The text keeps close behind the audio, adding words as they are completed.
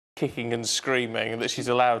kicking and screaming, that she's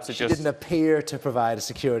allowed to She didn't appear to provide a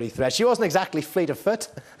security threat. She wasn't exactly fleet of foot.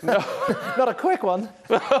 No. Not a quick one.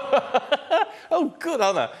 Oh, good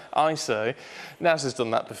on her, I say. Naz has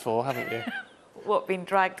done that before, haven't you? What, been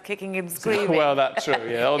dragged kicking and screaming? Well, that's true,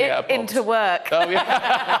 yeah. Only into work. Oh,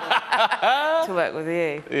 yeah. To work with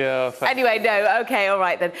you. Yeah. Anyway, no, OK, all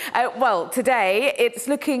right then. Well, today it's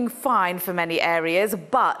looking fine for many areas,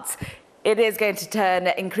 but it is going to turn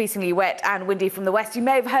increasingly wet and windy from the west. You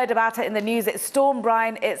may have heard about it in the news. It's Storm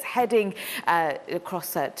Brian. It's heading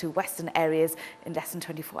across to western areas in less than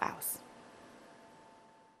 24 hours.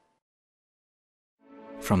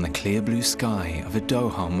 From the clear blue sky of a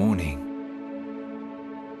Doha morning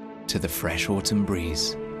to the fresh autumn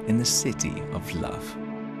breeze in the city of love.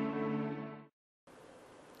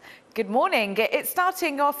 Good morning. It's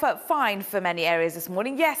starting off fine for many areas this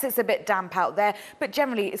morning. Yes, it's a bit damp out there, but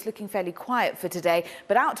generally it's looking fairly quiet for today.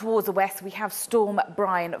 But out towards the west, we have Storm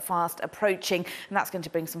Brian fast approaching, and that's going to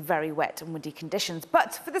bring some very wet and windy conditions.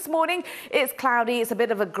 But for this morning, it's cloudy. It's a bit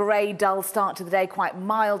of a grey, dull start to the day, quite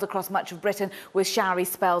mild across much of Britain with showery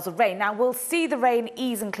spells of rain. Now, we'll see the rain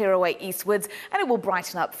ease and clear away eastwards, and it will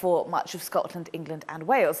brighten up for much of Scotland, England and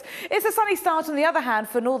Wales. It's a sunny start, on the other hand,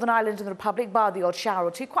 for Northern Ireland and the Republic, bar the odd shower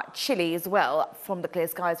or two. Quite chilly as well from the clear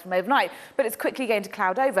skies from overnight, but it's quickly going to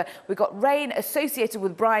cloud over. We've got rain associated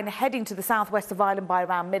with Brian heading to the southwest of Ireland by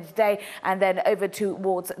around midday, and then over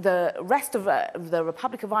towards the rest of the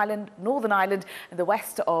Republic of Ireland, Northern Ireland, and the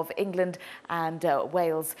west of England and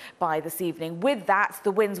Wales by this evening. With that,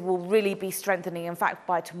 the winds will really be strengthening. In fact,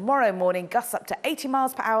 by tomorrow morning, gusts up to 80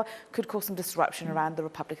 miles per hour could cause some disruption around the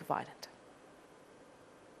Republic of Ireland.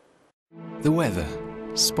 The weather,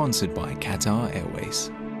 sponsored by Qatar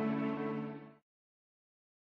Airways.